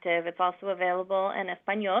interactive. It's also available in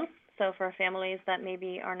Espanol, so for families that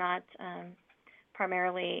maybe are not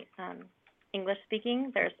primarily English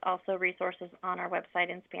speaking, there's also resources on our website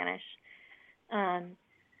in Spanish.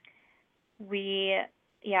 We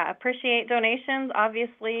appreciate donations,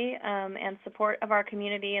 obviously, and support of our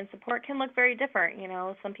community. And support can look very different.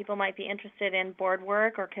 Some people might be interested in board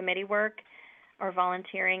work or committee work or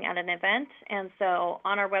volunteering at an event. And so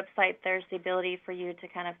on our website, there's the ability for you to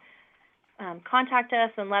kind of contact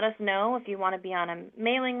us and let us know if you want to be on a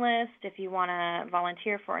mailing list, if you want to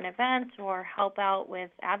volunteer for an event or help out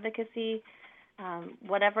with advocacy.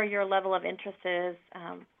 Whatever your level of interest is,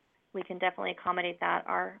 we can definitely accommodate that.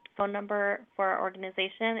 Our phone number for our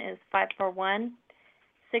organization is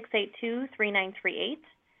 541-682-3938.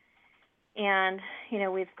 And,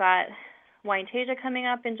 we've got Wine-Tasia coming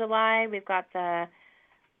up in July. We've got the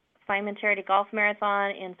Feynman Charity Golf Marathon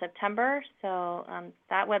in September. So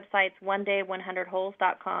that website's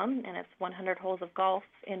oneday100holes.com, and it's 100 holes of golf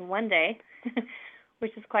in one day,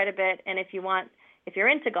 which is quite a bit. And if you're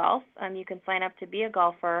into golf, you can sign up to be a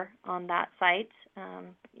golfer on that site.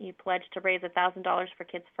 You pledge to raise $1,000 for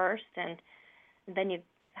Kids First, and then you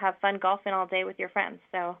have fun golfing all day with your friends.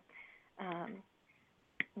 So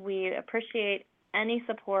we appreciate any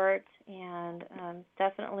support and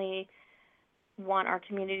definitely want our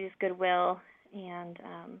community's goodwill. And,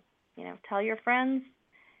 tell your friends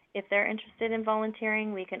if they're interested in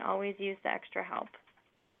volunteering. We can always use the extra help.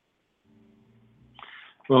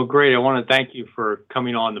 Well, great. I want to thank you for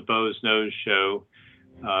coming on the Boze Noze Show.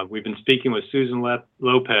 We've been speaking with Susan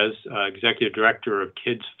Lopez, Executive Director of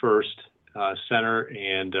Kids First Center,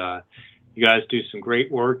 and you guys do some great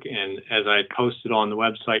work. And as I posted on the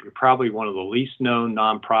website, you're probably one of the least known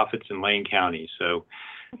nonprofits in Lane County. So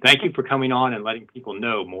thank you for coming on and letting people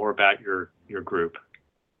know more about your group.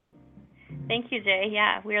 Thank you, Jay.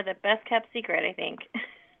 Yeah, we are the best kept secret, I think.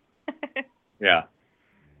 Yeah.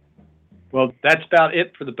 Well, that's about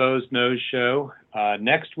it for the Boze Noze Show.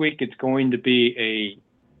 Next week, it's going to be a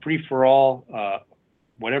free-for-all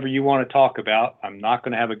whatever you want to talk about. I'm not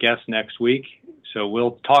going to have a guest next week, so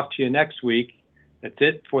we'll talk to you next week. That's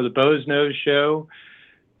it for the Boze Noze Show.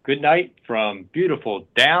 Good night from beautiful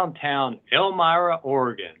downtown Elmira,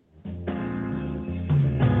 Oregon.